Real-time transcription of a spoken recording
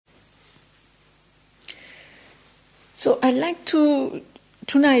So I'd like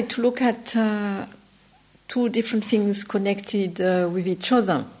tonight to look at two different things connected with each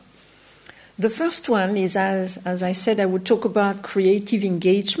other. The first one is, as I said, I would talk about creative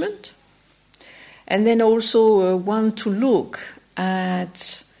engagement, and then also want to look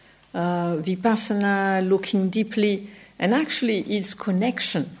at Vipassana, looking deeply, and actually its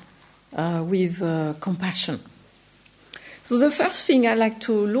connection with compassion. So the first thing I like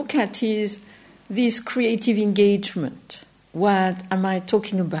to look at is this creative engagement. What am I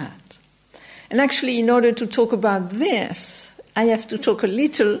talking about? And actually, in order to talk about this, I have to talk a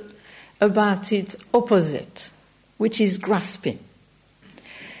little about its opposite, which is grasping.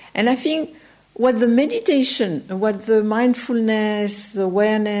 And I think what the meditation, what the mindfulness, the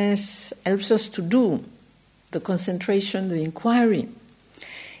awareness helps us to do, the concentration, the inquiry,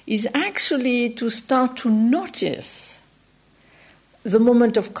 is actually to start to notice the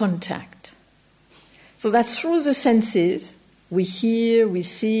moment of contact. So that through the senses, we hear, we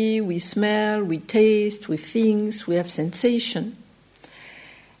see, we smell, we taste, we think, we have sensation.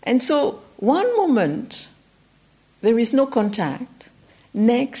 And so one moment, there is no contact.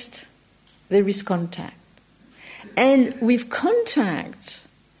 Next, there is contact. And with contact,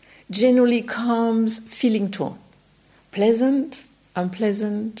 generally comes feeling tone. Pleasant,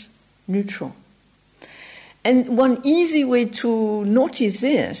 unpleasant, neutral. And one easy way to notice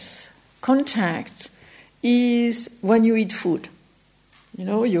this contact is when you eat food. You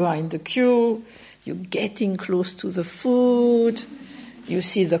know, you are in the queue, you're getting close to the food, you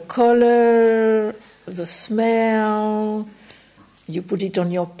see the color, the smell, you put it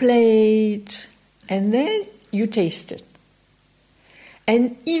on your plate, and then you taste it.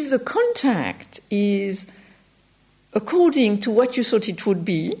 And if the contact is according to what you thought it would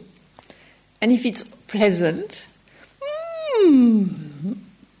be, and if it's pleasant,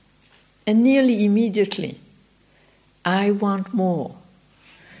 and nearly immediately, I want more.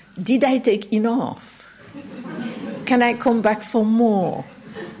 Did I take enough? Can I come back for more?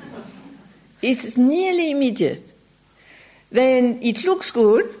 It's nearly immediate. Then it looks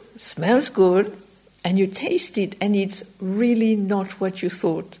good, smells good, and you taste it, and it's really not what you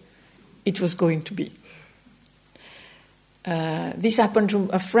thought it was going to be. This happened to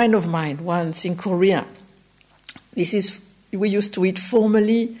a friend of mine once in Korea. We used to eat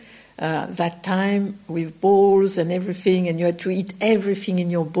formally that time with bowls and everything, and you had to eat everything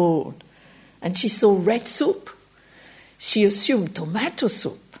in your bowl. And she saw red soup. She assumed tomato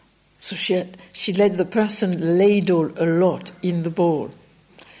soup. So she let the person ladle a lot in the bowl.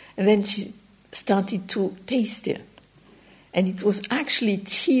 And then she started to taste it. And it was actually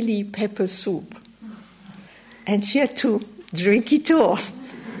chili pepper soup. And she had to drink it all.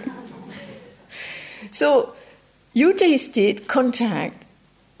 So you taste it, contact.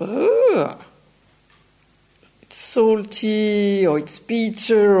 It's salty, or it's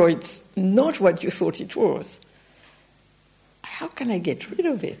bitter, or it's not what you thought it was. How can I get rid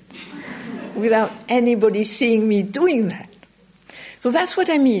of it without anybody seeing me doing that? So that's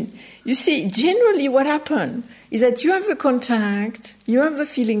what I mean. You see, generally what happens is that you have the contact, you have the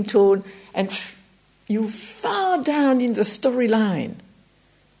feeling tone, and you're far down in the storyline.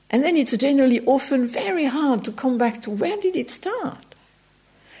 And then it's generally often very hard to come back to where did it start?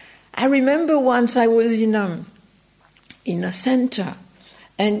 I remember once I was in a center,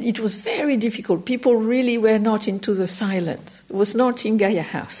 and it was very difficult. People really were not into the silence. It was not in Gaia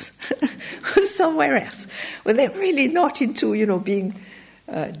House. It was somewhere else. But they're really not into, being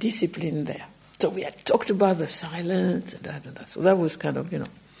disciplined there. So we had talked about the silence, so that was kind of, And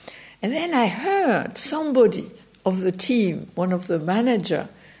then I heard somebody of the team, one of the manager,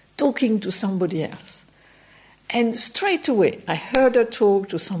 talking to somebody else. And straight away, I heard her talk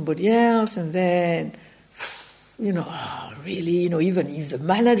to somebody else, and then, really, even if the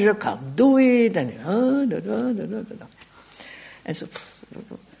manager can't do it, and and so,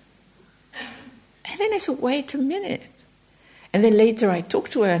 and then I said, wait a minute. And then later I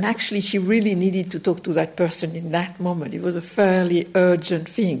talked to her, and actually she really needed to talk to that person in that moment. It was a fairly urgent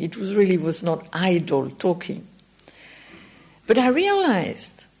thing. It was not idle talking. But I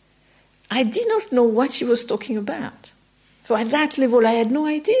realized I did not know what she was talking about. So at that level, I had no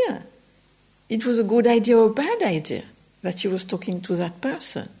idea. It was a good idea or a bad idea that she was talking to that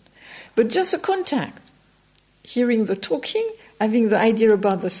person. But just a contact, hearing the talking, having the idea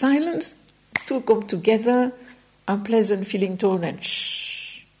about the silence, to come together, unpleasant feeling tone, and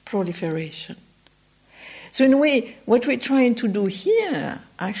proliferation. So in a way, what we're trying to do here,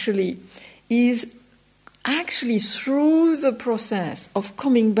 actually, is actually through the process of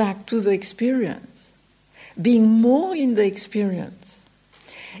coming back to the experience, being more in the experience,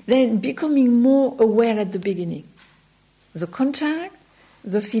 then becoming more aware at the beginning. the contact,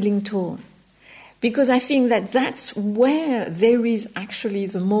 the feeling tone. Because I think that that's where there is actually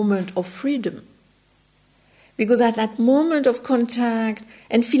the moment of freedom. Because at that moment of contact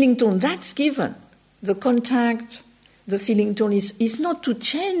and feeling tone, that's given. The contact, the feeling tone is not to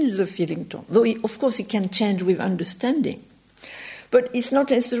change the feeling tone, though of course it can change with understanding. But it's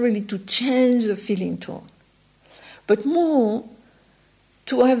not necessarily to change the feeling tone, but more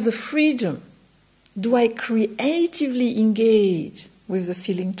to have the freedom. Do I creatively engage with the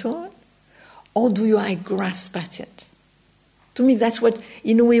feeling tone, or do I grasp at it? To me, that's what,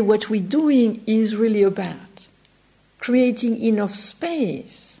 in a way, what we're doing is really about. Creating enough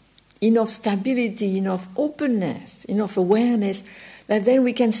space, enough stability, enough openness, enough awareness, that then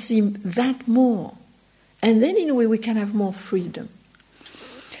we can see that more. And then, in a way, we can have more freedom.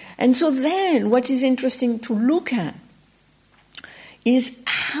 And so then, what is interesting to look at is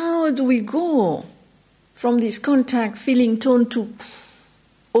how do we go from this contact, feeling tone to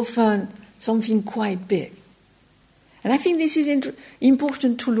often something quite big. And I think this is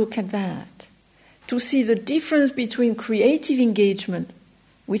important to look at that, to see the difference between creative engagement,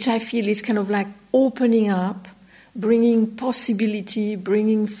 which I feel is kind of like opening up, bringing possibility,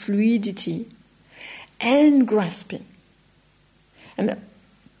 bringing fluidity, and grasping. And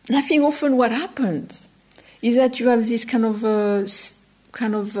I think often what happens is that you have this kind of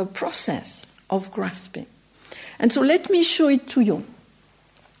a process of grasping. And so let me show it to you,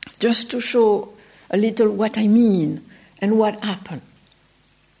 just to show a little what I mean and what happened.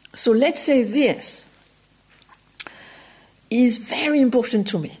 So let's say this is very important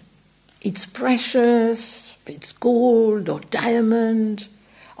to me. It's precious, it's gold or diamond,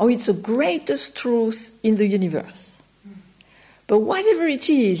 or it's the greatest truth in the universe. But whatever it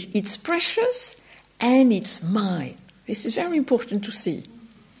is, it's precious and it's mine. This is very important to see.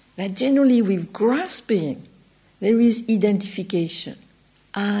 That generally with grasping, there is identification.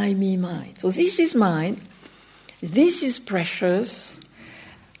 I, me, mine. So this is mine. This is precious.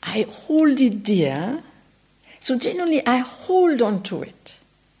 I hold it dear. So generally I hold on to it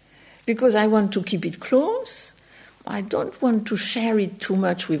because I want to keep it close. I don't want to share it too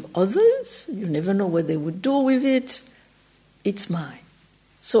much with others. You never know what they would do with it. It's mine.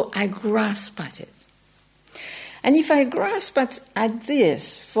 So I grasp at it. And if I grasp at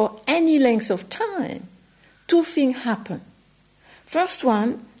this for any length of time, two things happen. First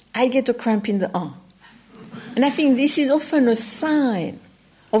one, I get a cramp in the arm. And I think this is often a sign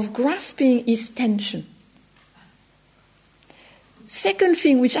of grasping is tension. Second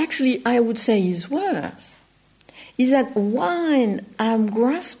thing, which actually I would say is worse, is that when I'm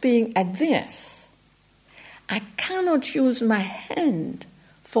grasping at this, I cannot use my hand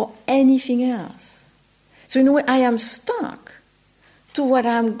for anything else. So in a way, I am stuck to what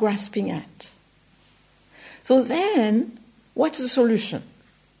I'm grasping at. So then, what's the solution?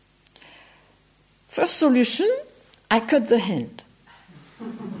 First solution, I cut the hand.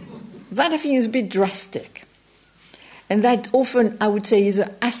 That I think is a bit drastic. And that often, I would say, is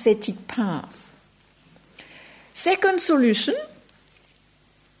an ascetic path. Second solution,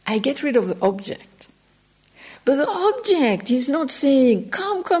 I get rid of the object. But the object is not saying,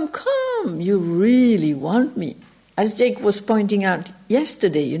 come, come, come, you really want me. As Jake was pointing out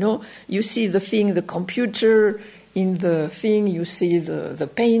yesterday, you see the thing, the computer, in the thing, you see the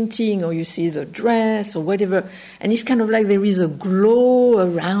painting, or you see the dress, or whatever, and it's kind of like there is a glow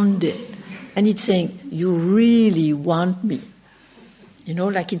around it. And it's saying, you really want me.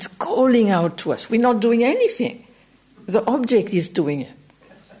 Like it's calling out to us. We're not doing anything. The object is doing it.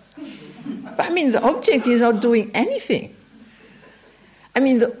 But the object is not doing anything.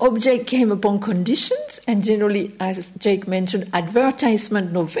 The object came upon conditions, and generally, as Jake mentioned,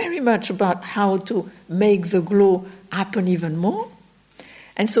 advertisement know very much about how to make the glow happen even more.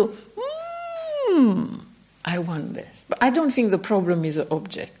 And so, I want this. But I don't think the problem is the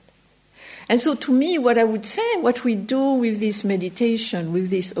object. And so to me, what I would say, what we do with this meditation, with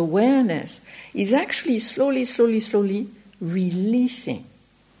this awareness, is actually slowly, slowly, slowly releasing,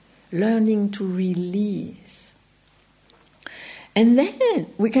 learning to release. And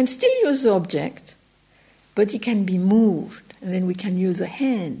then we can still use the object, but it can be moved, and then we can use a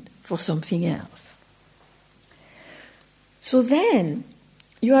hand for something else. So then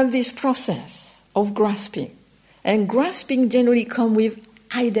you have this process of grasping, and grasping generally comes with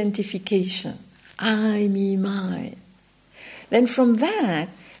identification. I, me, mine. Then from that,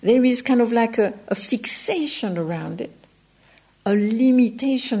 there is kind of like a fixation around it, a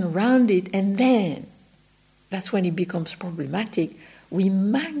limitation around it, and then that's when it becomes problematic. We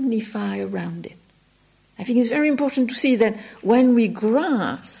magnify around it. I think it's very important to see that when we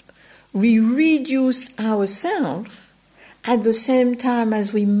grasp, we reduce ourselves at the same time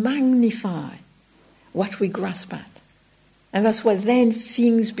as we magnify what we grasp at. And that's why then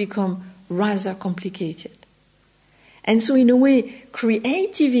things become rather complicated. And so in a way,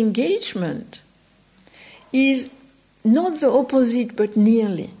 creative engagement is not the opposite, but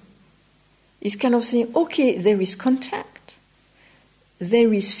nearly. It's kind of saying, okay, there is contact,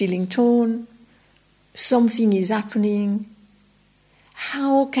 there is feeling tone, something is happening.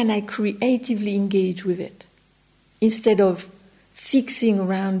 How can I creatively engage with it instead of fixing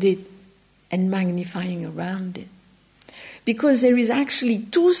around it and magnifying around it? Because there is actually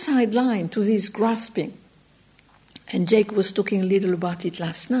two sidelines to this grasping. And Jake was talking a little about it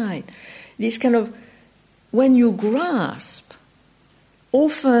last night. This kind of, when you grasp,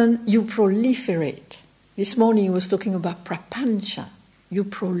 often you proliferate. This morning he was talking about prapancha. You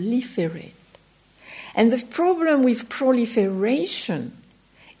proliferate. And the problem with proliferation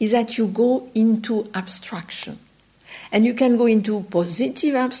is that you go into abstraction. And you can go into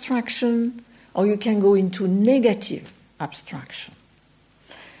positive abstraction or you can go into negative abstraction.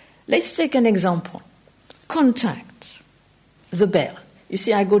 Let's take an example. Contact, the bell. You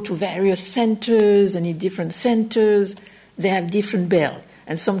see, I go to various centers, and in different centers, they have different bells.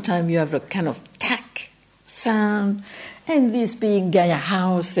 And sometimes you have a kind of tack sound. And this being Gaia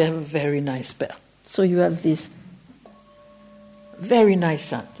House, they have a very nice bell. So you have this very nice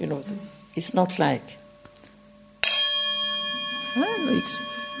sound. You know, it's not like...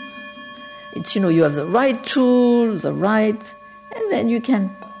 It's, you know, you have the right tool, the right... And then you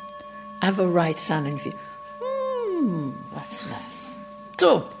can have a right sound and feel, that's nice.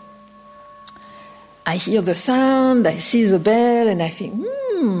 So, I hear the sound, I see the bell, and I think,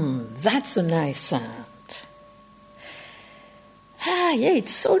 that's a nice sound. Ah, yeah,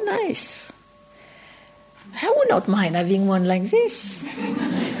 it's so nice. I would not mind having one like this.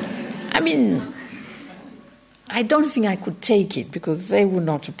 I mean, I don't think I could take it because they would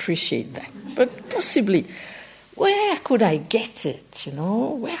not appreciate that. But possibly, where could I get it, you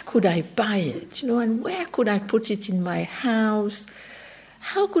know? Where could I buy it, you know? And where could I put it in my house?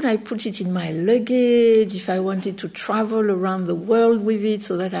 How could I put it in my luggage if I wanted to travel around the world with it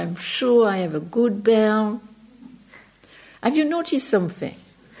so that I'm sure I have a good bell? Have you noticed something?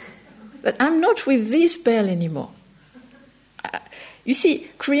 That I'm not with this bell anymore. You see,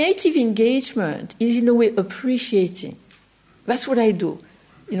 creative engagement is in a way appreciating. That's what I do.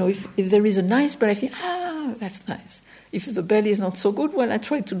 You know, if there is a nice bell, I think, that's nice. If the bell is not so good, well, I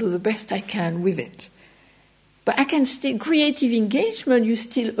try to do the best I can with it. But I can still, creative engagement, you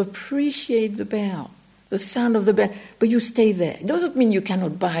still appreciate the bell, the sound of the bell, but you stay there. It doesn't mean you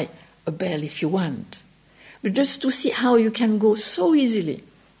cannot buy a bell if you want. But just to see how you can go so easily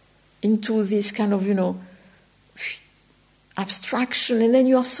into this kind of, you know, abstraction, and then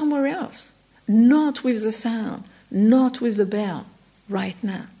you are somewhere else. Not with the sound, not with the bell, right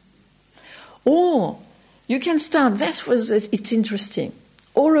now. Or you can start, it's interesting.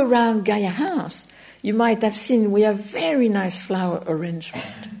 All around Gaia House, you might have seen we have very nice flower arrangement.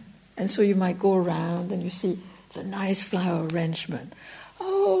 And so you might go around and you see the nice flower arrangement.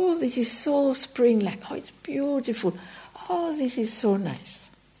 Oh, this is so spring-like. Oh, it's beautiful. Oh, this is so nice.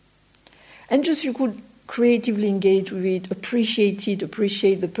 And just you could creatively engage with it, appreciate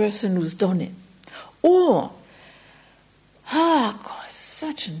the person who's done it. Or, God,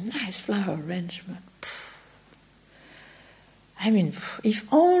 such a nice flower arrangement. I mean,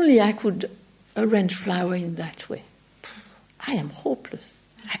 if only I could arrange flower in that way. I am hopeless.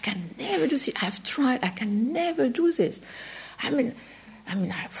 I can never do this. I've tried. I can never do this. I mean,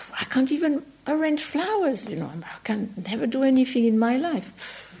 I can't even arrange flowers. You know, I can never do anything in my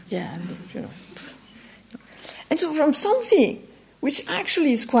life. Yeah, you know. And so, from something which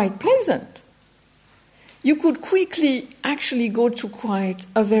actually is quite pleasant, you could quickly actually go to quite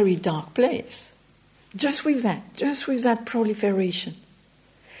a very dark place. Just with that proliferation.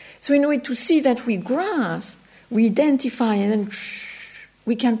 So in a way to see that we grasp, we identify, and then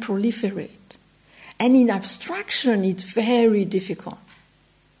we can proliferate. And in abstraction, it's very difficult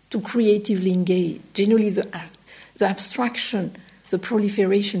to creatively engage. Generally, the abstraction, the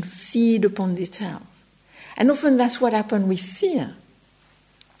proliferation feed upon itself. And often that's what happens with fear.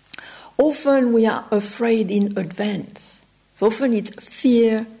 Often we are afraid in advance. So often it's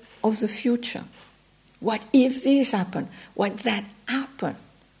fear of the future. What if this happened? What that happened?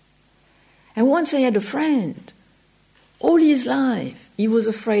 And once I had a friend, all his life, he was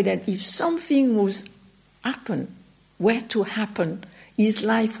afraid that if something were to happen, his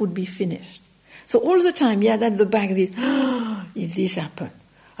life would be finished. So all the time he had at the back this, if this happened,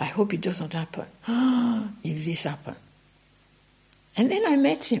 I hope it doesn't happen. If this happened. And then I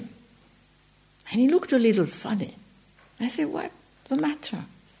met him. And he looked a little funny. I said, what's the matter?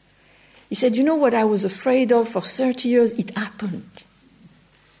 He said, you know what I was afraid of for 30 years? It happened.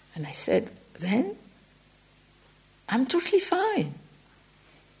 And I said, then? I'm totally fine.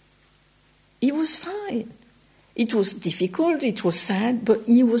 He was fine. It was difficult, it was sad, but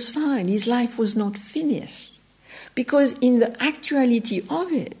he was fine. His life was not finished. Because in the actuality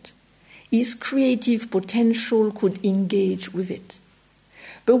of it, his creative potential could engage with it.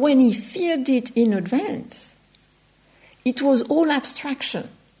 But when he feared it in advance, it was all abstraction.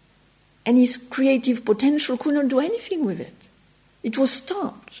 And his creative potential could not do anything with it. It was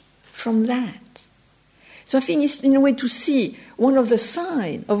stopped from that. So I think it's in a way to see one of the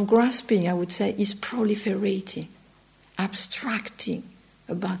signs of grasping, I would say, is proliferating, abstracting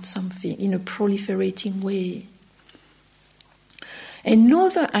about something in a proliferating way.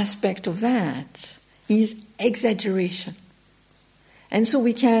 Another aspect of that is exaggeration. And so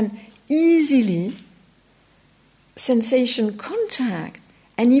we can easily sensation contact,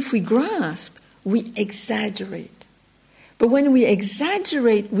 and if we grasp, we exaggerate. But when we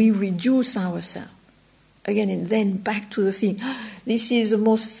exaggerate, we reduce ourselves. Again, and then back to the thing. This is the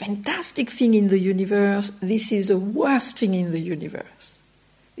most fantastic thing in the universe. This is the worst thing in the universe.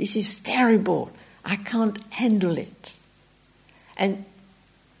 This is terrible. I can't handle it. And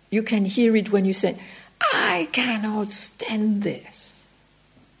you can hear it when you say, I cannot stand this.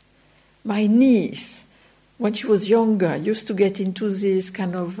 My niece, when she was younger, used to get into this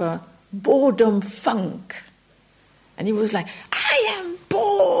kind of boredom funk. And it was like, I am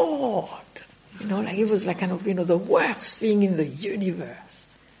bored. Like it was like kind of, the worst thing in the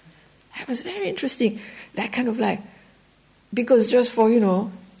universe. That was very interesting. That kind of like, because just for,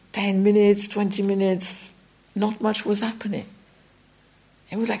 10 minutes, 20 minutes, not much was happening.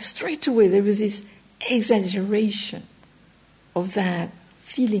 It was like straight away there was this exaggeration of that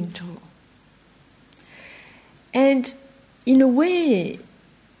feeling too. And in a way,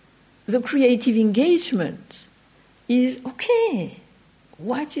 the creative engagement is, okay,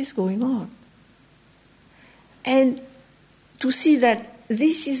 what is going on? And to see that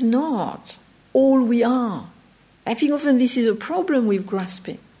this is not all we are. I think often this is a problem with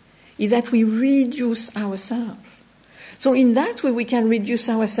grasping, is that we reduce ourselves. So in that way we can reduce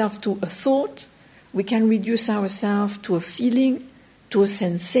ourselves to a thought, we can reduce ourselves to a feeling, to a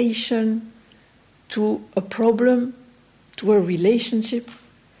sensation, to a problem, to a relationship.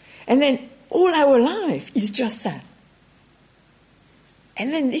 And then all our life is just that.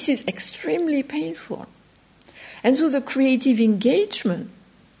 And then this is extremely painful. And so the creative engagement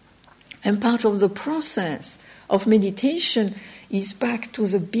and part of the process of meditation is back to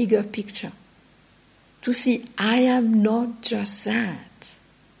the bigger picture. To see, I am not just that.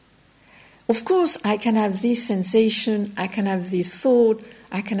 Of course, I can have this sensation, I can have this thought,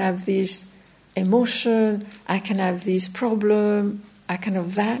 I can have this emotion, I can have this problem, I can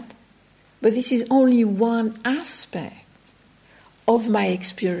have that. But this is only one aspect of my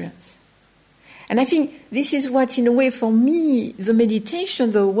experience. And I think this is what, in a way, for me, the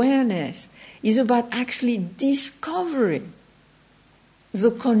meditation, the awareness, is about actually discovering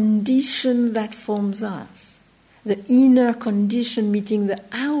the condition that forms us, the inner condition meeting the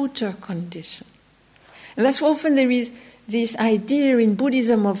outer condition. And that's why often there is this idea in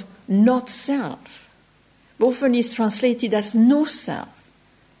Buddhism of not self. Often it's translated as no self.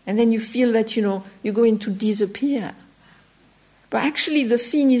 And then you feel that, you're going to disappear. But actually the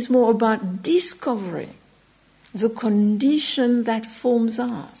thing is more about discovering the condition that forms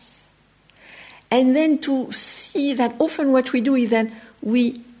us. And then to see that often what we do is that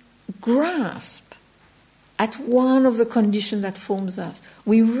we grasp at one of the conditions that forms us.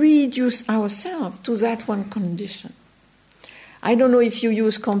 We reduce ourselves to that one condition. I don't know if you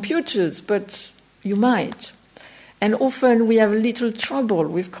use computers, but you might. And often we have a little trouble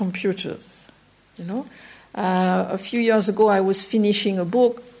with computers, A few years ago, I was finishing a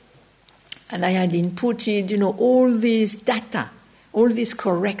book, and I had inputted, all this data, all this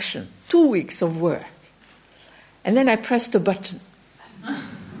correction, 2 weeks of work. And then I pressed a button,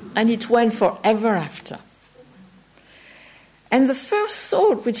 and it went forever after. And the first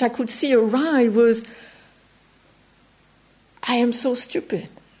thought which I could see arise was, I am so stupid.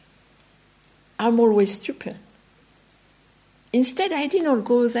 I'm always stupid. Instead, I did not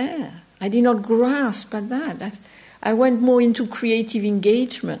go there. I did not grasp at that. I went more into creative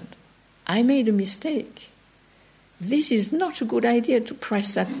engagement. I made a mistake. This is not a good idea to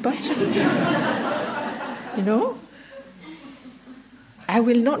press that button. I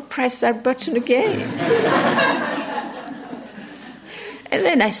will not press that button again. And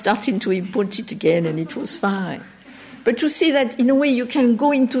then I started to input it again, and it was fine. But to see that, in a way, you can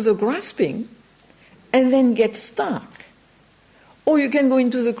go into the grasping and then get stuck Or you can go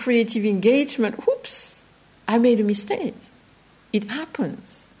into the creative engagement. Whoops, I made a mistake. It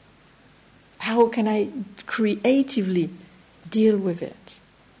happens. How can I creatively deal with it?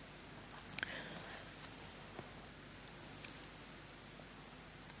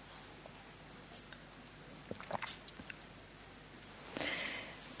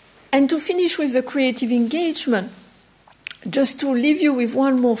 And to finish with the creative engagement, just to leave you with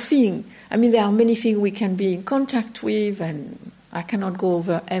one more thing. I mean, there are many things we can be in contact with, and I cannot go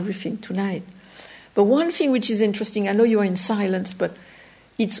over everything tonight. But one thing which is interesting, I know you are in silence, but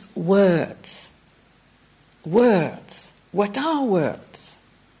it's words. Words. What are words?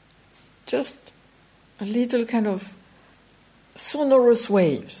 Just a little kind of sonorous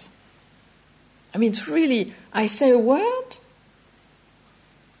waves. I mean, it's really, I say a word,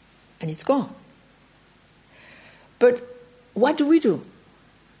 and it's gone. But what do?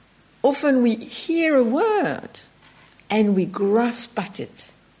 Often we hear a word and we grasp at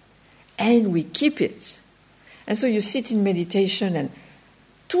it and we keep it. And so you sit in meditation and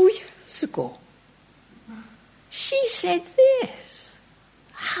 2 years ago, she said this.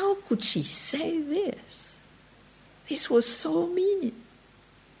 How could she say this? This was so mean.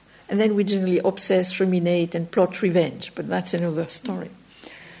 And then we generally obsess, ruminate, and plot revenge, but that's another story.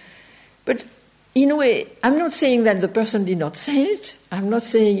 But in a way, I'm not saying that the person did not say it. I'm not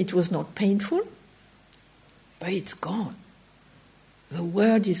saying it was not painful. But it's gone. The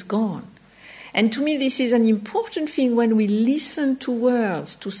word is gone. And to me, this is an important thing when we listen to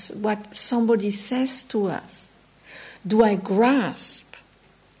words, to what somebody says to us. Do I grasp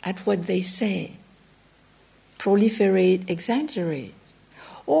at what they say? Proliferate, exaggerate?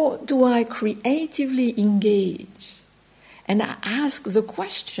 Or do I creatively engage? And I ask the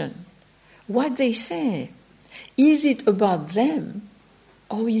question, what they say, is it about them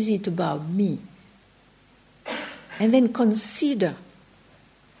or is it about me? And then consider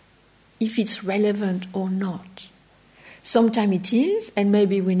if it's relevant or not. Sometimes it is, and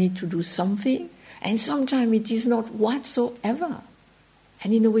maybe we need to do something, and sometimes it is not whatsoever.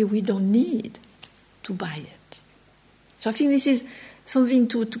 And in a way, we don't need to buy it. So I think this is something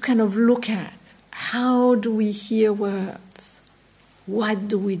to kind of look at. How do we hear words? What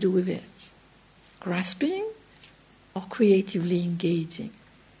do we do with it? Grasping or creatively engaging?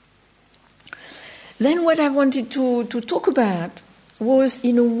 Then what I wanted to talk about was,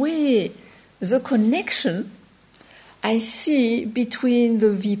 in a way, the connection I see between the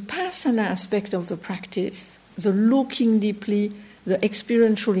Vipassana aspect of the practice, the looking deeply, the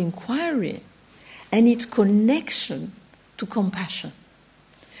experiential inquiry, and its connection to compassion.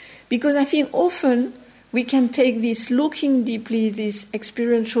 Because I think often we can take this looking deeply, this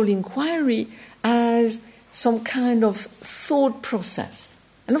experiential inquiry, as some kind of thought process.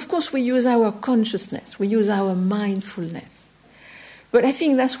 And of course we use our consciousness, we use our mindfulness. But I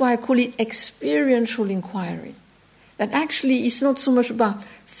think that's why I call it experiential inquiry. That actually is not so much about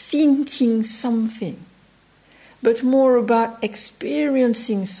thinking something, but more about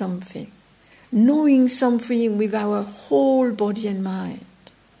experiencing something, knowing something with our whole body and mind.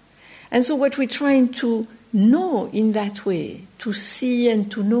 And so what we're trying to know in that way, to see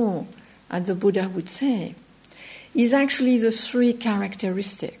and to know, as the Buddha would say, is actually the 3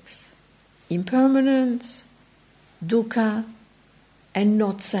 characteristics: impermanence, dukkha, and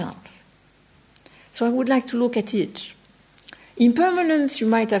not self. So I would like to look at each. Impermanence, you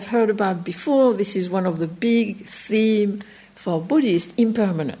might have heard about before. This is one of the big themes for Buddhists,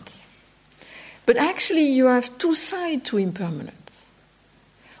 impermanence. But actually you have 2 sides to impermanence.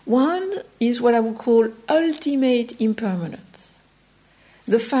 One is what I would call ultimate impermanence.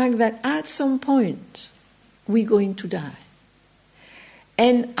 The fact that at some point we're going to die.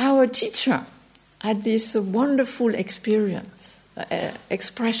 And our teacher had this wonderful expression.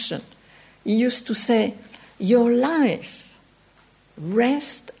 He used to say, your life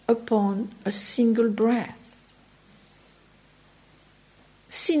rests upon a single breath.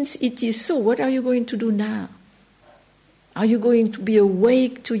 Since it is so, what are you going to do now? Are you going to be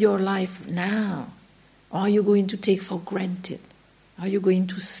awake to your life now? Or are you going to take for granted? Are you going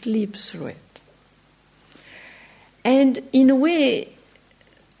to sleep through it? And in a way,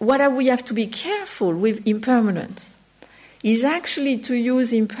 what we have to be careful with impermanence is actually to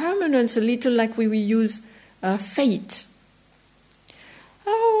use impermanence a little like we will use fate.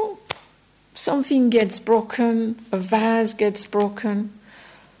 Oh, something gets broken, a vase gets broken.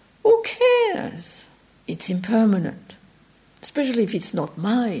 Who cares? It's impermanent. Especially if it's not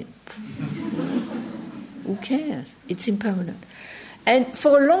mine. Who cares? It's impermanent. And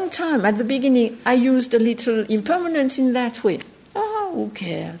for a long time, at the beginning, I used a little impermanence in that way. Oh, who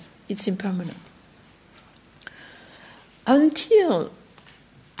cares? It's impermanent. until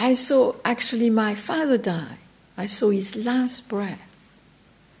I saw actually my father die. I saw his last breath.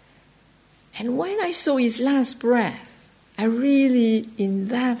 And when I saw his last breath, I really, in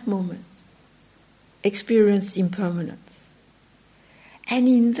that moment, experienced impermanence. And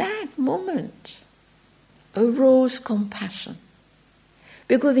in that moment arose compassion.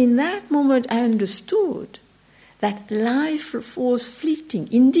 Because in that moment I understood that life was fleeting.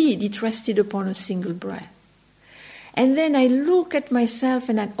 Indeed, it rested upon a single breath. And then I look at myself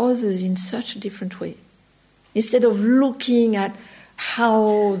and at others in such a different way. Instead of looking at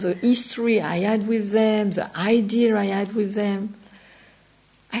how the history I had with them, the idea I had with them,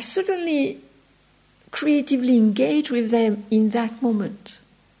 I suddenly creatively engaged with them in that moment.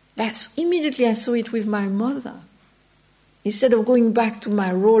 Immediately I saw it with my mother. Instead of going back to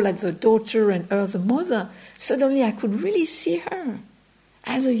my role as the daughter and her the mother, suddenly I could really see her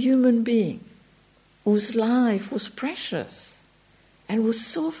as a human being whose life was precious and was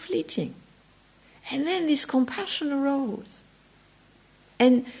so fleeting. And then this compassion arose.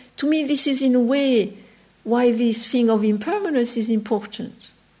 And to me, this is in a way why this thing of impermanence is important.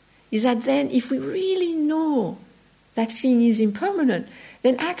 Is that then if we really know that thing is impermanent,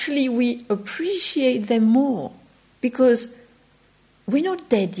 then actually we appreciate them more because we're not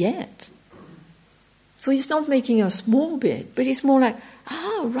dead yet. So it's not making us morbid, but it's more like,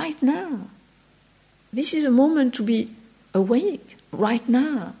 right now. This is a moment to be awake, right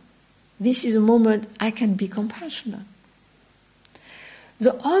now. This is a moment I can be compassionate.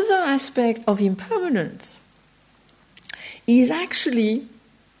 The other aspect of impermanence is actually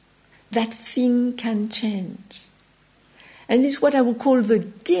that thing can change. And it's what I would call the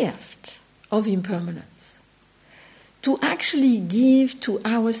gift of impermanence. To actually give to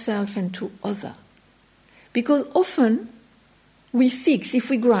ourselves and to others. Because often we fix, if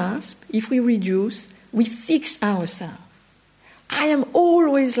we grasp, if we reduce, we fix ourselves. I am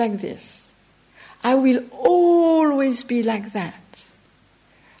always like this. I will always be like that.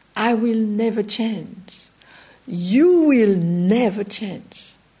 I will never change. You will never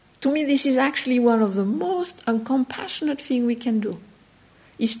change. To me, this is actually one of the most uncompassionate things we can do,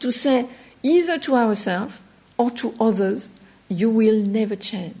 is to say either to ourselves or to others, you will never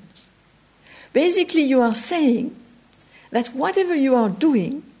change. Basically, you are saying that whatever you are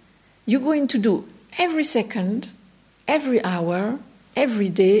doing, you're going to do every second, every hour, every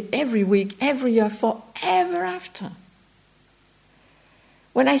day, every week, every year, forever after.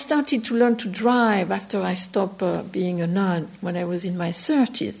 When I started to learn to drive after I stopped being a nun, when I was in my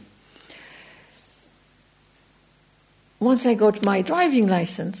 30s, once I got my driving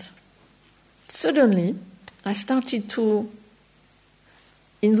license, suddenly I started to,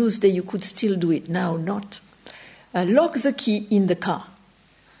 in those days you could still do it, now not, lock the key in the car.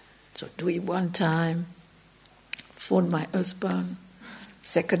 So do it one time, phone my husband,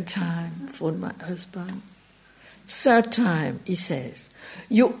 second time, phone my husband. Third time, he says,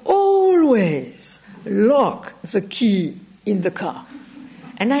 you always lock the key in the car.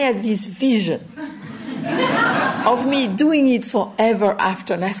 And I had this vision of me doing it forever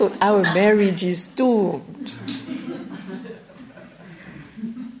after. And I thought, our marriage is doomed.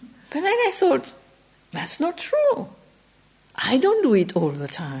 But then I thought, that's not true. I don't do it all the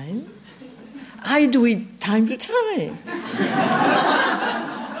time. I do it time to time.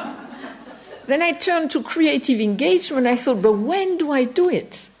 Then I turned to creative engagement. I thought, but when do I do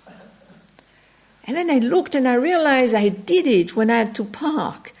it? And then I looked and I realized I did it when I had to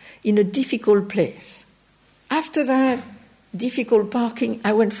park in a difficult place. After that difficult parking,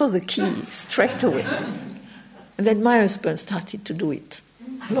 I went for the key straight away. And then my husband started to do it.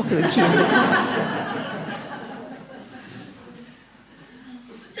 Lock the key in the car.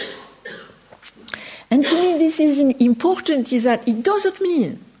 And to me this is important, is that it doesn't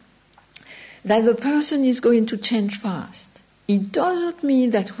mean that the person is going to change fast. It doesn't mean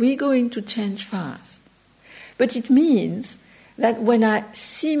that we're going to change fast. But it means that when I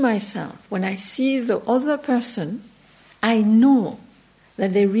see myself, when I see the other person, I know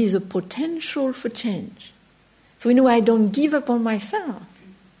that there is a potential for change. So I don't give up on myself,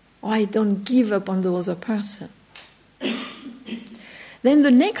 or I don't give up on the other person. Then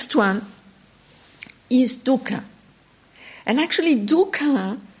the next one is dukkha. And actually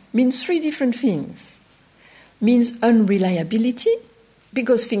dukkha means three different things. Means unreliability,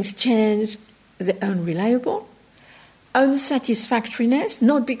 because things change, they're unreliable. Unsatisfactoriness,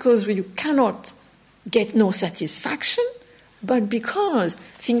 not because you cannot get no satisfaction, but because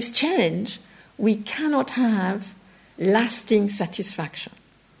things change, we cannot have lasting satisfaction.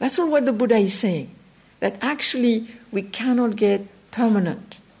 That's all what the Buddha is saying, that actually we cannot get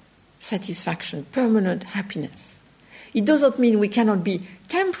permanent satisfaction, permanent happiness. It doesn't mean we cannot be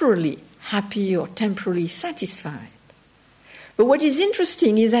temporarily happy or temporarily satisfied. But what is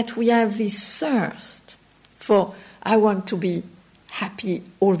interesting is that we have this thirst for, I want to be happy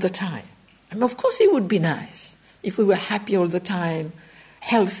all the time. And of course it would be nice if we were happy all the time,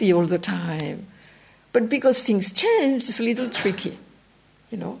 healthy all the time. But because things change, it's a little tricky,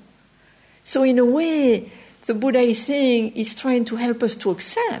 you know. So in a way, the Buddha is saying, he's trying to help us to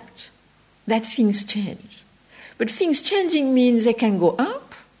accept that things change. But things changing means they can go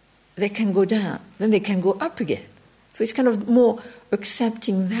up, they can go down, then they can go up again. So it's kind of more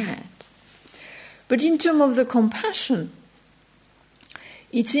accepting that. But in terms of the compassion,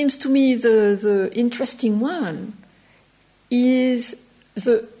 it seems to me the interesting one is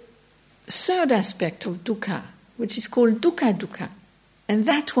the third aspect of dukkha, which is called dukkha. And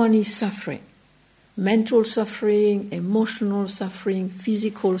that one is suffering. Mental suffering, emotional suffering,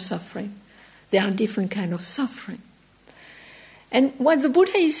 physical suffering. There are different kinds of suffering. And what the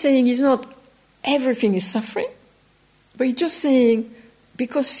Buddha is saying is not everything is suffering, but he's just saying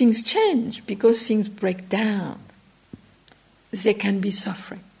because things change, because things break down, there can be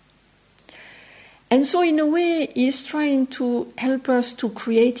suffering. And so in a way, he's trying to help us to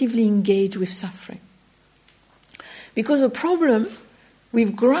creatively engage with suffering. Because the problem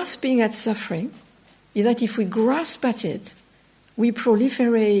with grasping at suffering is that if we grasp at it, we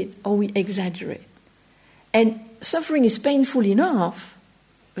proliferate or we exaggerate. And suffering is painful enough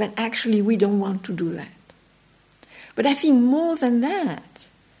that actually we don't want to do that. But I think more than that,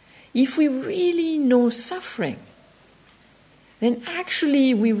 if we really know suffering, then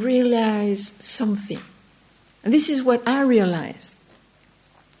actually we realize something. And this is what I realized.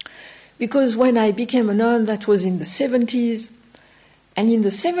 Because when I became a nun, that was in the 70s, and in the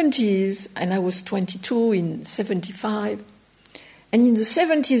 70s, and I was 22 in 75, and in the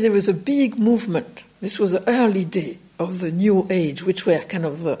 70s there was a big movement. This was the early day of the New Age, which were kind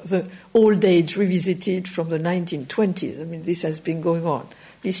of the old age revisited from the 1920s. I mean, this has been going on.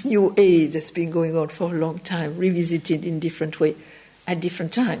 This New Age has been going on for a long time, revisited in different ways at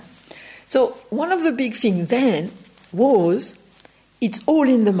different times. So one of the big things then was, it's all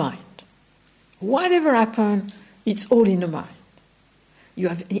in the mind. Whatever happened, it's all in the mind. You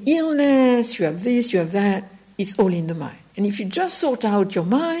have an illness, you have this, you have that, it's all in the mind. And if you just sort out your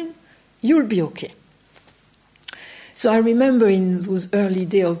mind, you'll be okay. So I remember in those early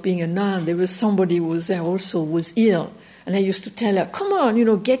days of being a nun, there was somebody who was there also who was ill. And I used to tell her, come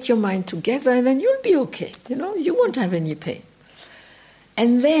on, get your mind together and then you'll be okay. You won't have any pain.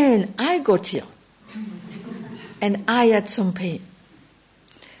 And then I got ill. And I had some pain.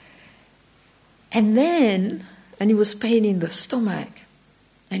 And it was pain in the stomach.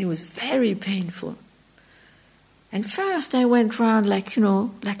 And it was very painful. And first I went around like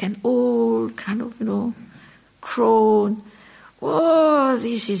an old kind of, crone. Oh,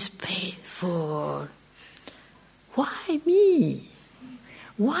 this is painful. Why me?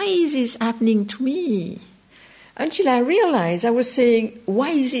 Why is this happening to me? Until I realized I was saying, why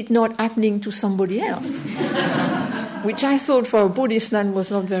is it not happening to somebody else? Which I thought for a Buddhist nun was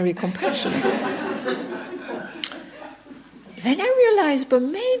not very compassionate. Then I realized, but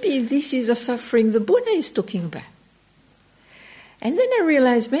maybe this is a suffering the Buddha is talking about. And then I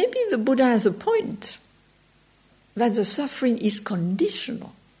realized maybe the Buddha has a point, that the suffering is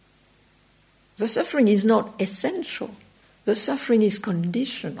conditional. The suffering is not essential. The suffering is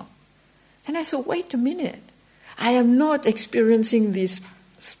conditional. And I said, wait a minute. I am not experiencing this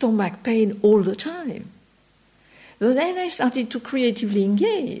stomach pain all the time. So then I started to creatively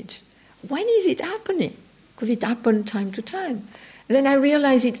engage. When is it happening? Because it happened time to time. And then I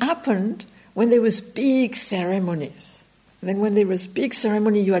realized it happened when there was big ceremonies. And then when there was big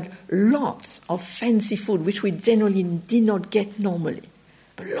ceremony, you had lots of fancy food, which we generally did not get normally.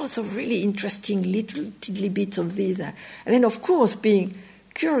 But lots of really interesting little tiddly bits of this. And then, of course, being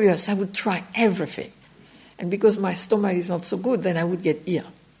curious, I would try everything. And because my stomach is not so good, then I would get ill.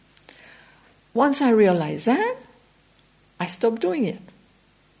 Once I realized that, I stopped doing it.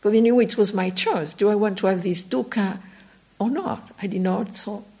 Because anyway, it was my choice. Do I want to have this dukkha or not? I did not,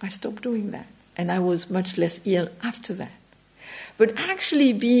 so I stopped doing that. And I was much less ill after that. But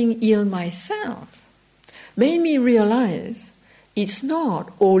actually being ill myself made me realize it's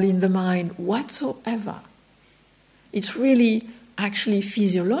not all in the mind whatsoever. It's really actually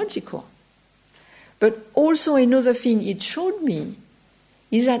physiological. But also another thing it showed me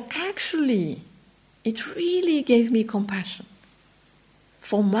is that actually it really gave me compassion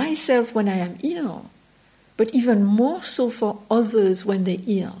for myself when I am ill, but even more so for others when they're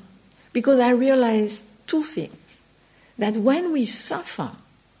ill. Because I realized two things. That when we suffer,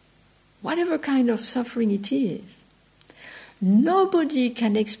 whatever kind of suffering it is, nobody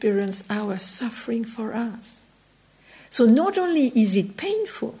can experience our suffering for us. So not only is it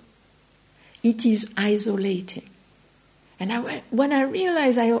painful, it is isolating. And when I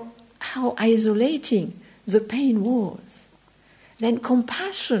realized how isolating the pain was, then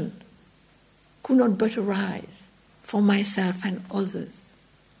compassion could not but arise for myself and others.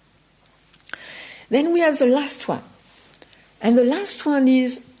 Then we have the last one. And the last one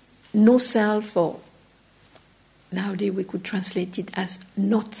is no self, or nowadays we could translate it as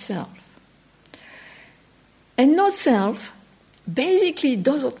not self. And not self basically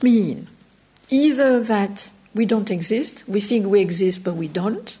doesn't mean either that we don't exist, we think we exist but we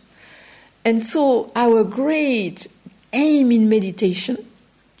don't. And so our great aim in meditation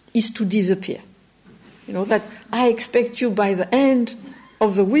is to disappear. You know, that I expect you by the end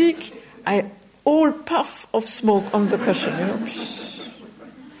of the week, all puff of smoke on the cushion, you know.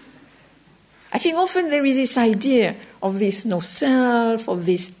 I think often there is this idea of this no self, of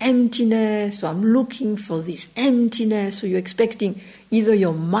this emptiness, so I'm looking for this emptiness, so you're expecting either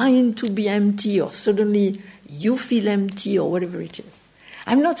your mind to be empty or suddenly you feel empty or whatever it is.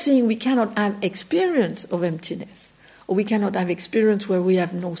 I'm not saying we cannot have experience of emptiness or we cannot have experience where we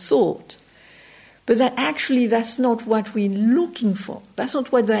have no thought, but that actually that's not what we're looking for. That's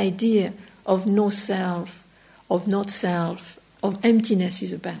not what the idea of no self, of not self, of emptiness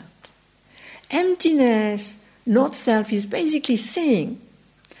is about. Emptiness, not self, is basically saying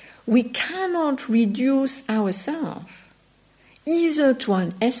we cannot reduce ourselves either to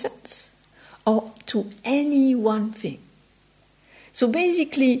an essence or to any one thing. So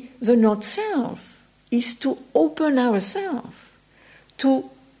basically, the not self is to open ourselves to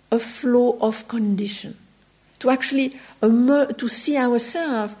a flow of condition, to actually to see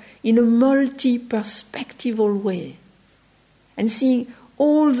ourselves in a multi-perspectival way, and seeing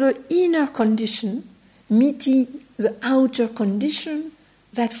all the inner condition meeting the outer condition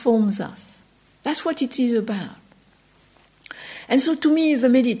that forms us. That's what it is about. And so to me, the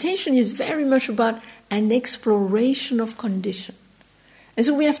meditation is very much about an exploration of condition. And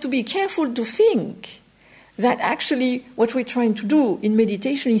so we have to be careful to think that actually what we're trying to do in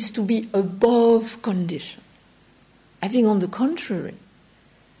meditation is to be above condition. I think on the contrary,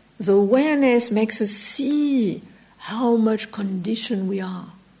 the awareness makes us see how much conditioned we are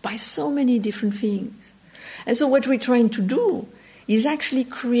by so many different things. And so what we're trying to do is actually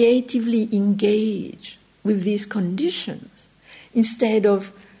creatively engage with these conditions instead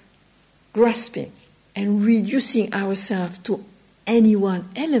of grasping and reducing ourselves to any one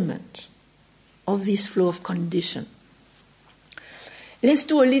element of this flow of condition. Let's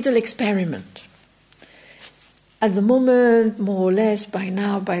do a little experiment. At the moment, more or less, by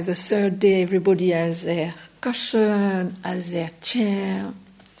now, by the third day, everybody has their cushion, has their chair,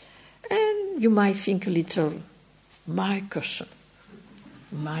 and you might think a little, my cushion,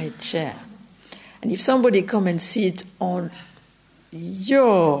 my chair. And if somebody come and sit on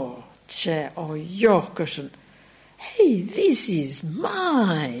your chair or your cushion, hey, this is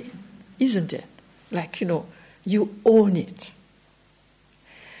mine, isn't it? Like, you own it.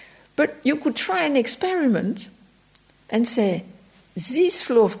 But you could try an experiment and say, this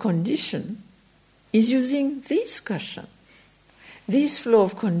flow of condition is using this cushion. This flow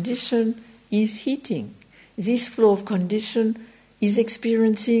of condition is heating. This flow of condition is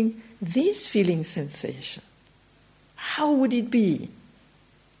experiencing this feeling sensation. How would it be?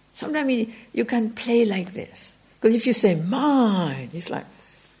 Sometimes you can play like this. Because if you say mine, it's like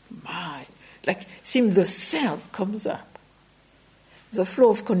mine. Like, seems the self comes up. The flow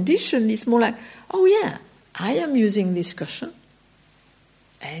of condition is more like, oh yeah, I am using this cushion,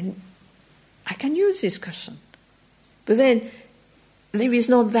 and I can use this cushion. But then there is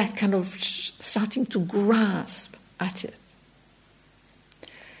not that kind of starting to grasp at it.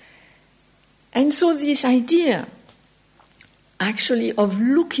 And so this idea actually of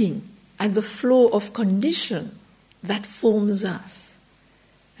looking at the flow of condition that forms us,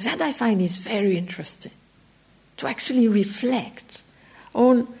 that I find is very interesting. To actually reflect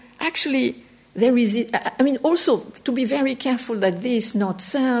on, actually, there is, also to be very careful that this not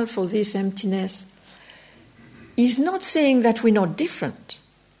self or this emptiness is not saying that we're not different.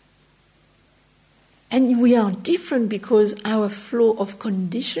 And we are different because our flow of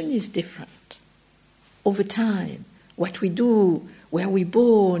condition is different over time. What we do, where we're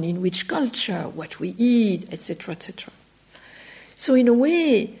born, in which culture, what we eat, etc., etc. So in a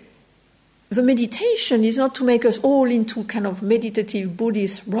way, the meditation is not to make us all into kind of meditative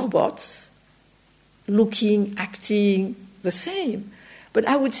Buddhist robots, looking, acting the same, but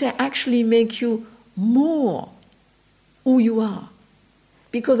I would say actually make you more who you are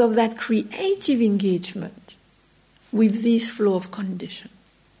because of that creative engagement with this flow of condition.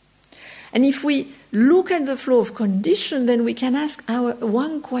 And if we look at the flow of condition, then we can ask our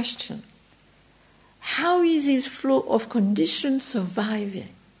one question. How is this flow of condition surviving?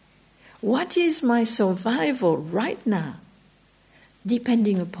 What is my survival right now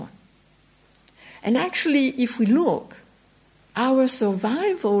depending upon? And actually, if we look, our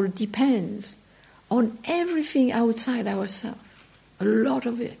survival depends on everything outside ourselves, a lot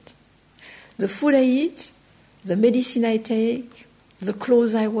of it. The food I eat, the medicine I take, the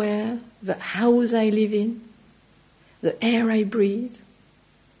clothes I wear, the house I live in, the air I breathe.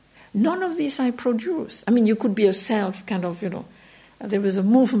 None of this I produce. I mean, you could be a self kind of, there was a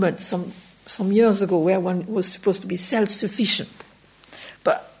movement some years ago where one was supposed to be self-sufficient.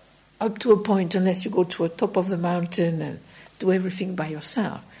 But up to a point, unless you go to the top of the mountain and do everything by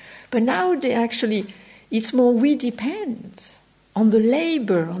yourself. But nowadays, it's more we depend on the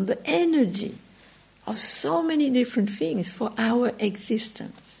labor, on the energy of so many different things for our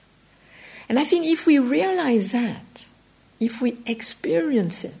existence. And I think if we realize that, if we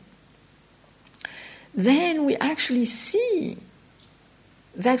experience it, then we actually see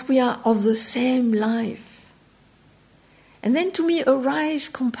that we are of the same life. And then to me arise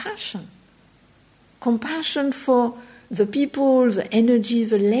compassion. Compassion for the people, the energy,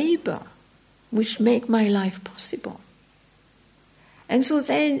 the labor which make my life possible. And so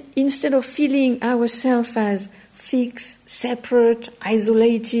then instead of feeling ourselves as fixed, separate,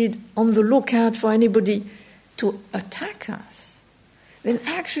 isolated, on the lookout for anybody to attack us, then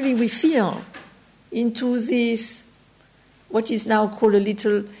actually we feel into this, what is now called a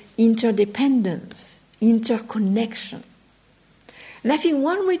little interdependence, interconnection. And I think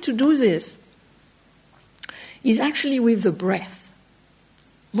one way to do this is actually with the breath.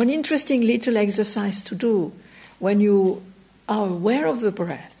 One interesting little exercise to do when you are aware of the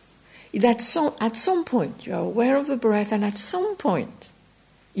breath is that at some point you are aware of the breath, and at some point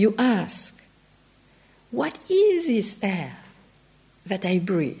you ask, what is this air that I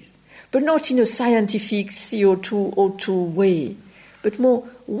breathe? But not in a scientific CO2, O2 way, but more,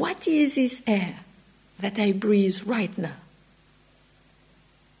 what is this air that I breathe right now?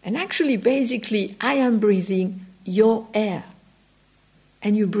 And actually, basically, I am breathing your air,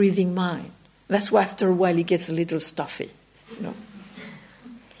 and you're breathing mine. That's why after a while it gets a little stuffy,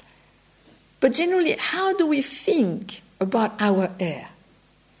 But generally, how do we think about our air?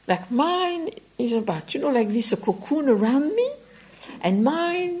 Like mine is about, like this, a cocoon around me, and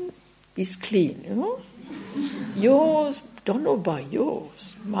mine is clean, Yours, don't know about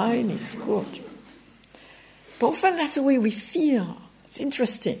yours. Mine is good. But often that's the way we feel. It's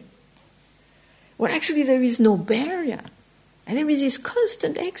interesting. Well, actually there is no barrier. And there is this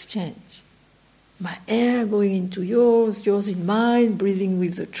constant exchange. My air going into yours, yours in mine, breathing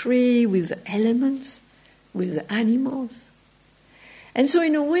with the tree, with the elements, with the animals. And so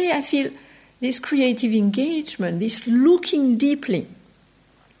in a way I feel this creative engagement, this looking deeply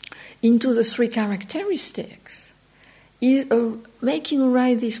into the three characteristics is making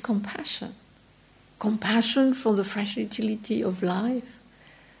arise this compassion. Compassion for the fragility of life,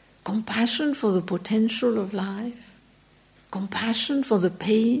 compassion for the potential of life, compassion for the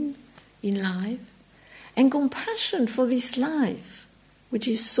pain in life, and compassion for this life, which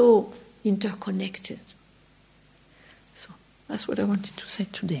is so interconnected. So that's what I wanted to say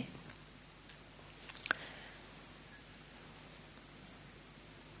today.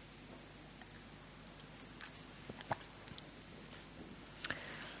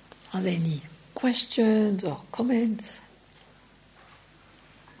 Are there any questions or comments?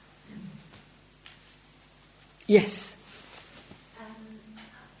 Yes.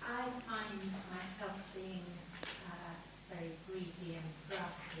 I find myself being very greedy and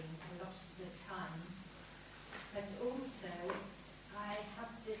grasping a lot of the time, but also I have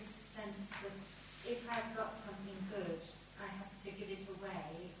this sense that if I've got something good, I have to give it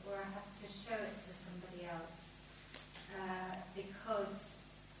away, or I have to show it to somebody else, because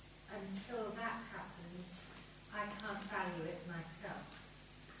until that happens, I can't value it myself.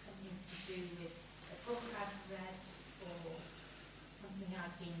 Something to do with a book I've read or something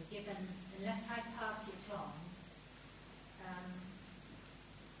I've been given. Unless I pass it on,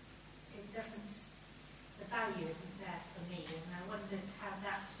 it doesn't, the value isn't there for me, and I wondered how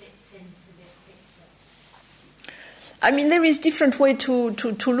that fits into this picture. I mean, there is different way to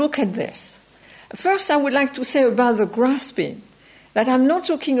look at this. First, I would like to say about the grasping, that I'm not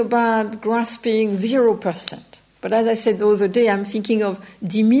talking about grasping 0%. But as I said the other day, I'm thinking of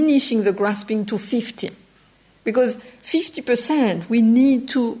diminishing the grasping to 50. Because 50% we need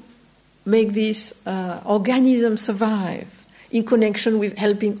to make this organism survive in connection with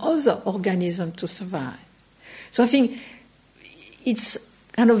helping other organisms to survive. So I think it's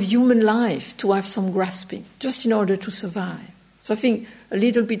kind of human life to have some grasping, just in order to survive. So I think a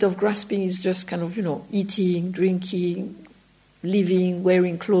little bit of grasping is just kind of, eating, drinking, living,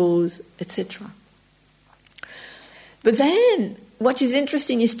 wearing clothes, etc. But then, what is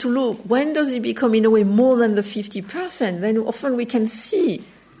interesting is to look, when does it become, in a way, more than the 50%? Then often we can see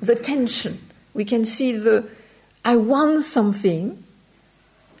the tension. We can see I want something,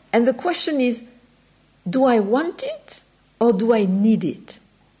 and the question is, do I want it or do I need it?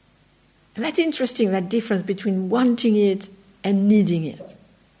 And that's interesting, that difference between wanting it and needing it.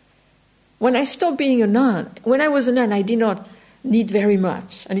 When I stopped being a nun, when I was a nun, I did not need very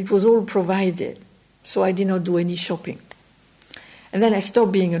much, and it was all provided, so I did not do any shopping. And then I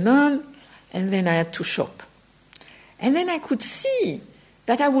stopped being a nun, and then I had to shop. And then I could see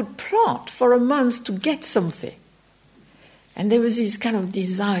that I would plot for a month to get something. And there was this kind of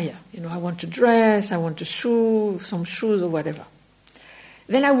desire, I want a dress, I want a shoe, some shoes or whatever.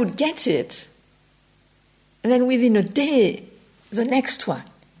 Then I would get it, and then within a day, the next one,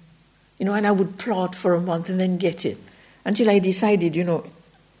 and I would plot for a month and then get it, until I decided,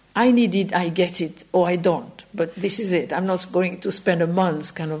 I need it, I get it, or I don't. But this is it. I'm not going to spend a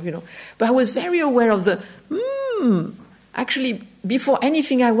month kind of, But I was very aware of the, actually, before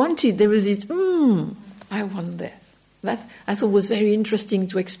anything I wanted, there was this, I want this. That I thought was very interesting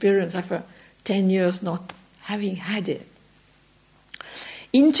to experience after 10 years not having had it.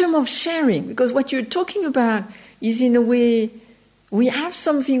 In terms of sharing, because what you're talking about is, in a way, we have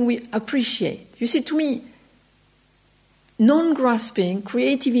something we appreciate. You see, to me, non-grasping,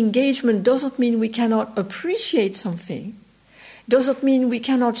 creative engagement doesn't mean we cannot appreciate something, doesn't mean we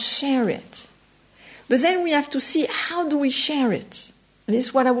cannot share it. But then we have to see, how do we share it? And this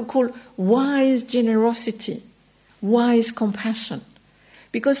is what I would call wise generosity, wise compassion.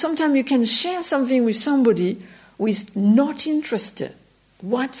 Because sometimes you can share something with somebody who is not interested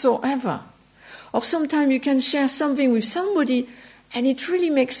whatsoever. Or sometimes you can share something with somebody and it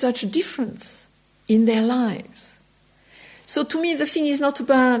really makes such a difference in their lives. So to me, the thing is not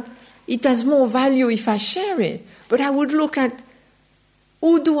about it has more value if I share it, but I would look at,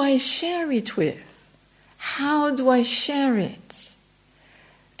 who do I share it with? How do I share it?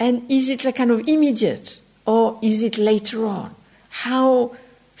 And is it like kind of immediate, or is it later on? How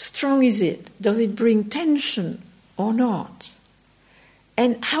strong is it? Does it bring tension or not?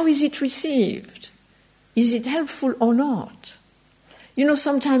 And how is it received? Is it helpful or not?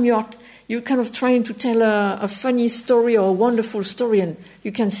 Sometimes you're kind of trying to tell a funny story or a wonderful story, and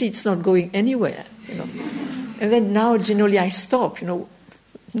you can see it's not going anywhere, And then now generally I stop,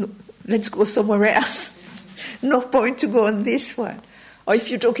 let's go somewhere else. No point to go on this one. Or if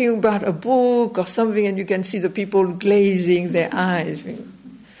you're talking about a book or something and you can see the people glazing their eyes.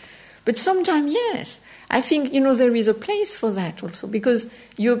 But sometimes, yes, I think, there is a place for that also, because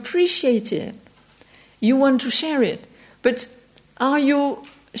you appreciate it, you want to share it. But are you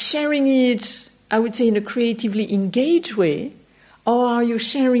sharing it, I would say, in a creatively engaged way, or are you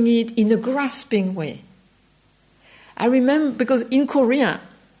sharing it in a grasping way? I remember, because in Korea,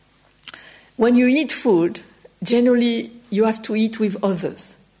 when you eat food, generally you have to eat with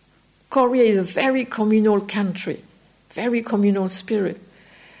others. Korea is a very communal country, very communal spirit.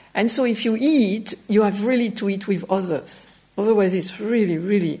 And so if you eat, you have really to eat with others. Otherwise it's really,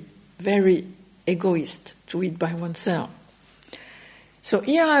 really very egoist to eat by oneself. So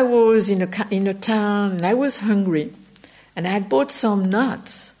here I was in a town, and I was hungry, and I had bought some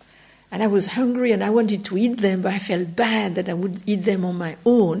nuts, and I was hungry and I wanted to eat them, but I felt bad that I would eat them on my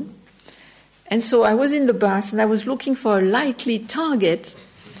own. And so I was in the bus and I was looking for a likely target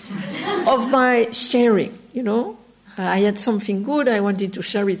of my sharing, I had something good, I wanted to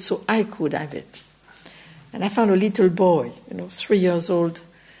share it so I could have it. And I found a little boy, 3 years old,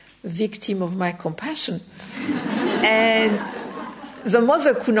 victim of my compassion. And the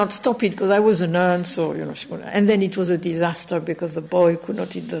mother could not stop it because I was a nun, so, she couldn't. And then it was a disaster because the boy could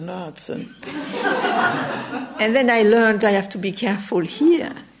not eat the nuts. And then I learned I have to be careful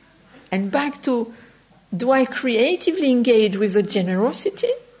here. And back to, do I creatively engage with the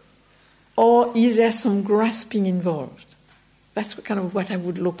generosity, or is there some grasping involved? That's kind of what I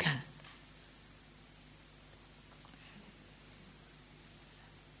would look at.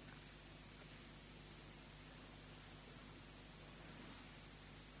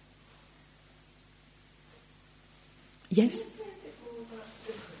 Yes?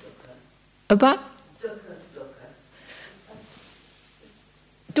 About?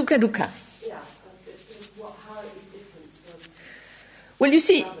 Dukkha dukkha. Yeah, how it is different from well, you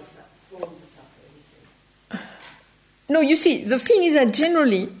see, other forms of suffering. no, you see, the thing is that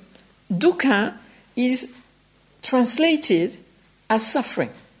generally, dukkha is translated as suffering.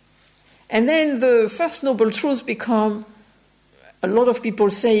 And then the first noble truth become, a lot of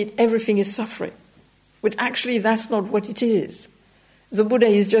people say everything is suffering. But actually that's not what it is. The Buddha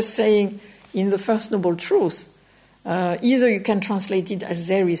is just saying in the first noble truth, either you can translate it as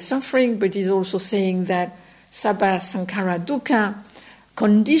there is suffering, but he's also saying that sabba sankhara dukkha,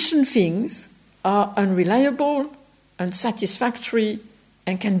 conditioned things are unreliable, unsatisfactory,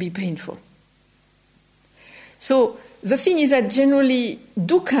 and can be painful. So the thing is that generally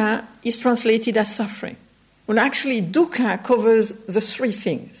dukkha is translated as suffering, when actually dukkha covers the three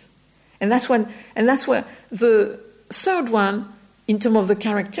things. And that's where the third one, in terms of the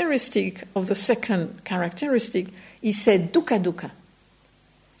characteristic of the second characteristic, is said dukkha dukkha.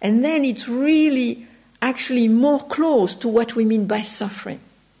 And then it's really actually more close to what we mean by suffering.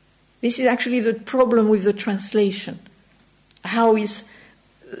 This is actually the problem with the translation. How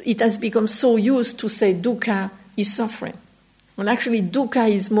it has become so used to say dukkha is suffering. When actually dukkha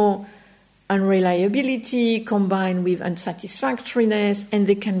is more unreliability combined with unsatisfactoriness, and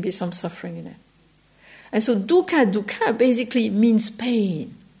there can be some suffering in it. And so dukkha basically means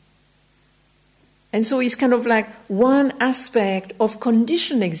pain. And so it's kind of like one aspect of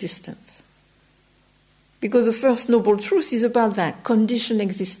conditioned existence. Because the first noble truth is about that, conditioned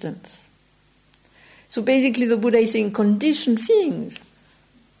existence. So basically the Buddha is saying conditioned things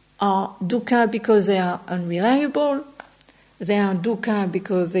are dukkha because they are unreliable, they are dukkha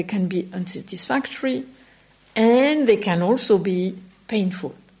because they can be unsatisfactory, and they can also be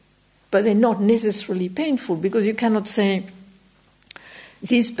painful. But they're not necessarily painful, because you cannot say,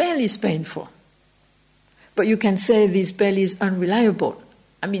 this bell is painful. But you can say this bell is unreliable.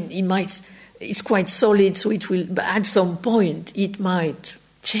 I mean, it's quite solid, so it will, but at some point it might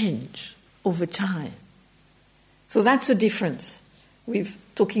change over time. So that's the difference with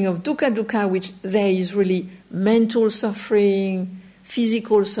talking of dukkha, which there is really mental suffering,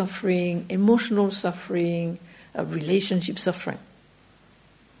 physical suffering, emotional suffering, relationship suffering.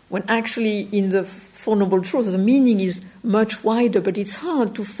 When actually in the Four Noble Truths, the meaning is much wider, but it's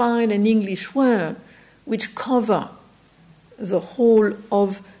hard to find an English word which covers the whole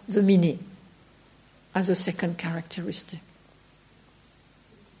of the meaning as a second characteristic.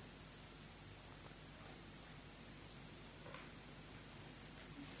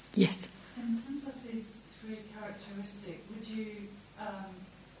 Yes? In terms of these three characteristics, would you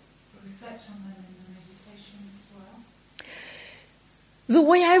reflect on them in the meditation as well? The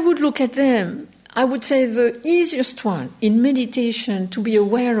way I would look at them, I would say the easiest one in meditation to be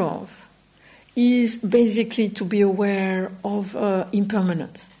aware of is basically to be aware of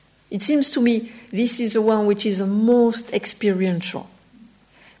impermanence. It seems to me this is the one which is the most experiential.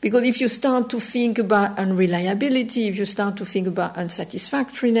 Because if you start to think about unreliability, if you start to think about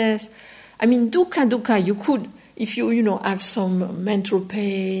unsatisfactoriness, I mean, dukkha, you could, if you have some mental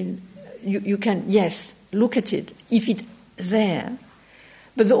pain, you can, yes, look at it, if it's there.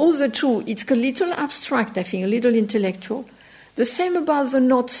 But the other two, it's a little abstract, I think, a little intellectual. The same about the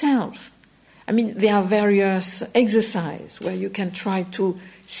not-self. I mean, there are various exercises where you can try to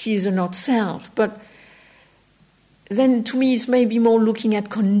see the not-self, but then to me it's maybe more looking at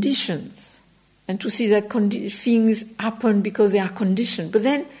conditions and to see that things happen because they are conditioned. But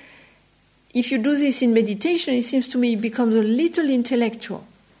then if you do this in meditation, it seems to me it becomes a little intellectual.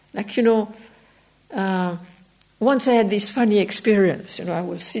 Like, once I had this funny experience. I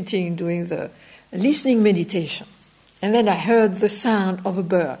was sitting doing the listening meditation, and then I heard the sound of a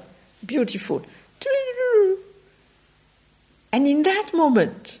bird. Beautiful. And in that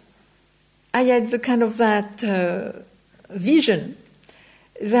moment, I had the kind of that vision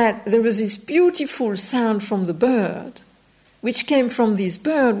that there was this beautiful sound from the bird, which came from this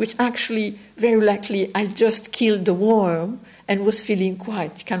bird, which actually, very likely, I just killed the worm and was feeling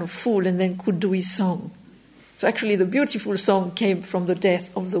quite kind of full and then could do his song. So actually the beautiful song came from the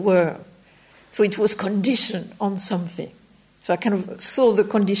death of the worm. So it was conditioned on something. So I kind of saw the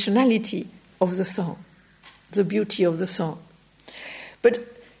conditionality of the song, the beauty of the song. But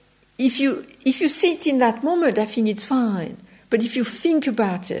if you sit in that moment, I think it's fine. But if you think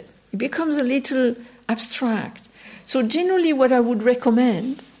about it, it becomes a little abstract. So generally what I would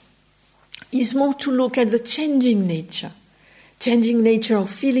recommend is more to look at the changing nature of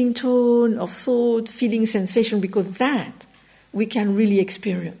feeling tone, of thought, feeling sensation, because that we can really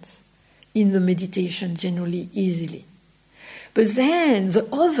experience in the meditation generally easily. But then the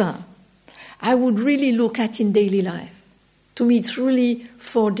other, I would really look at in daily life. To me, it's really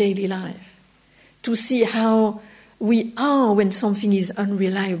for daily life, to see how we are when something is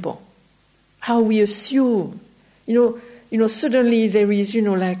unreliable, how we assume. Suddenly there is,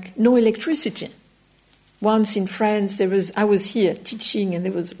 like no electricity. Once in France, I was here teaching, and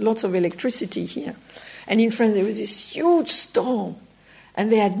there was lots of electricity here. And in France, there was this huge storm,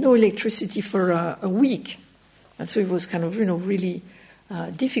 and they had no electricity for a week. And so it was kind of, really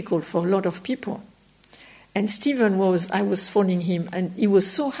difficult for a lot of people. And Stephen I was phoning him, and he was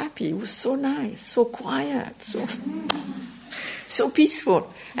so happy. He was so nice, so quiet, so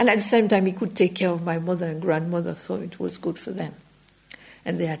peaceful. And at the same time, he could take care of my mother and grandmother, so it was good for them.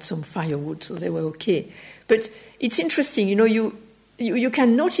 And they had some firewood, so they were okay. But it's interesting, you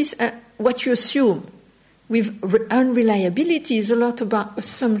can notice what you assume. With unreliability is a lot about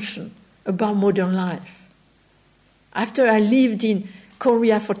assumption, about modern life. After I lived in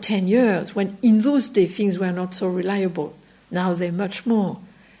Korea for 10 years, when in those days things were not so reliable, now they're much more.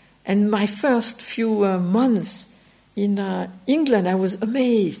 And my first few months in England, I was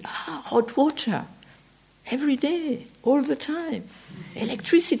amazed. Hot water, every day, all the time.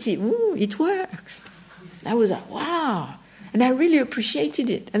 Electricity, it works. I was like, wow. And I really appreciated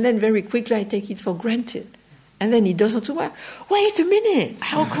it. And then very quickly I take it for granted. And then it doesn't work. Wait a minute,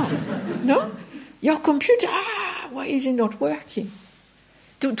 how come? No? Your computer, why is it not working?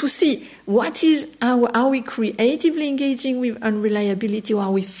 To see what is are we creatively engaging with unreliability, or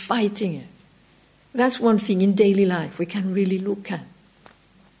are we fighting it? That's one thing in daily life we can really look at.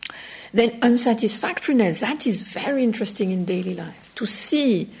 Then unsatisfactoriness, that is very interesting in daily life, to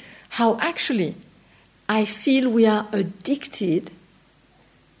see how actually I feel we are addicted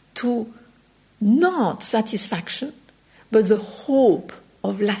to not satisfaction, but the hope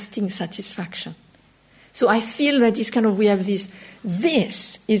of lasting satisfaction. So I feel that it's kind of, we have this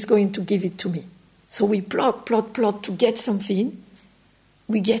is going to give it to me. So we plot to get something.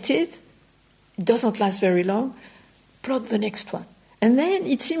 We get it. It doesn't last very long. Plot the next one. And then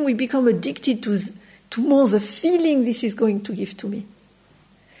it seems we become addicted to more the feeling this is going to give to me.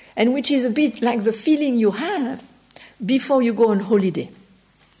 And which is a bit like the feeling you have before you go on holiday.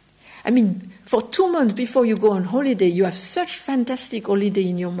 I mean, for 2 months before you go on holiday, you have such fantastic holiday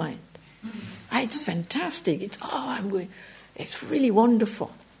in your mind. It's fantastic. I'm going. It's really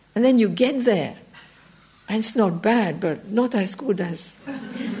wonderful. And then you get there, and it's not bad, but not as good as...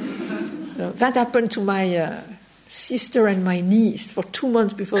 that happened to my sister and my niece. For 2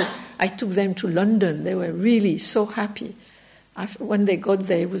 months before I took them to London, they were really so happy. When they got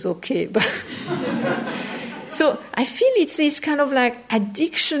there, it was okay. But so I feel it's this kind of like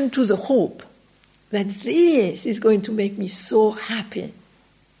addiction to the hope that this is going to make me so happy.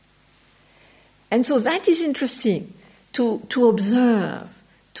 And so that is interesting to observe,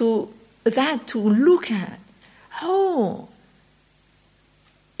 to look at.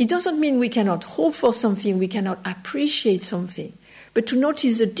 It doesn't mean we cannot hope for something, we cannot appreciate something, but to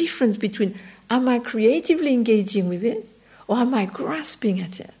notice the difference between, am I creatively engaging with it, or am I grasping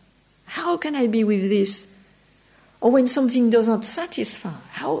at it? How can I be with this? Or when something does not satisfy,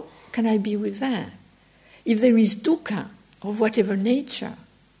 how can I be with that? If there is dukkha of whatever nature,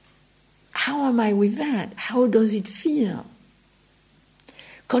 how am I with that? How does it feel?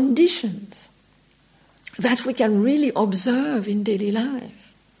 Conditions that we can really observe in daily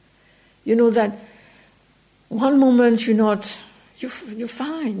life. That one moment you're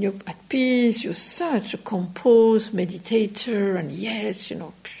fine, you're at peace, you're such a composed meditator, and yes,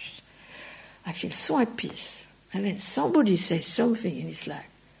 I feel so at peace. And then somebody says something, and it's like,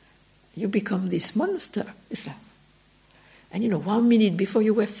 you become this monster. It's like, and 1 minute before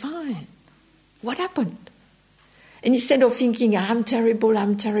you were fine. What happened? And instead of thinking, I'm terrible,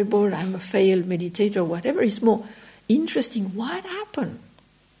 I'm a failed meditator, whatever, it's more interesting, what happened?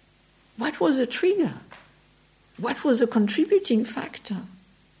 What was the trigger? What was the contributing factor?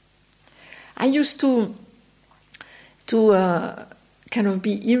 I used to kind of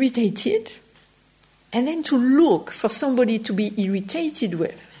be irritated, and then to look for somebody to be irritated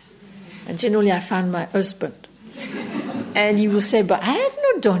with. And generally I found my husband. And he would say, but I have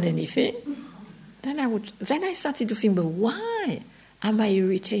not done anything. Then I started to think, but why am I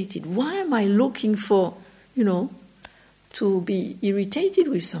irritated? Why am I looking for, to be irritated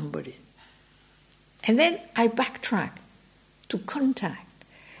with somebody? And then I backtrack to contact.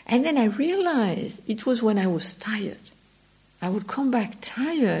 And then I realized it was when I was tired. I would come back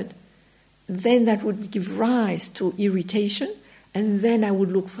tired, then that would give rise to irritation, and then I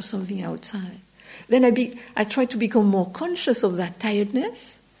would look for something outside. Then I try to become more conscious of that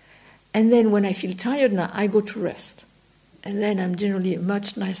tiredness, and then when I feel tired now, I go to rest. And then I'm generally a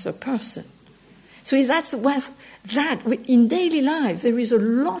much nicer person. So that's that in daily life, there is a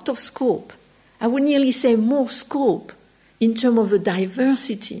lot of scope. I would nearly say more scope in terms of the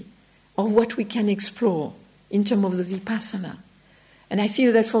diversity of what we can explore in terms of the Vipassana. And I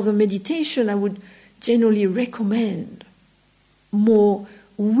feel that for the meditation, I would generally recommend more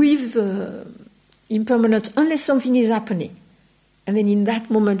with the impermanence, unless something is happening. And then in that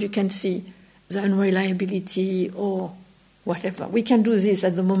moment you can see the unreliability or whatever. We can do this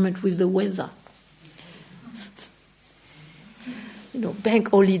at the moment with the weather. Bank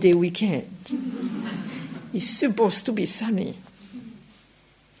holiday weekend. It's supposed to be sunny.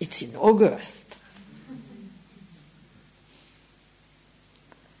 It's in August.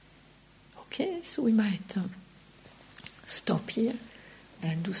 Okay, so we might stop here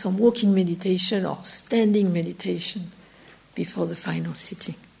and do some walking meditation or standing meditation before the final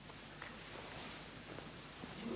sitting.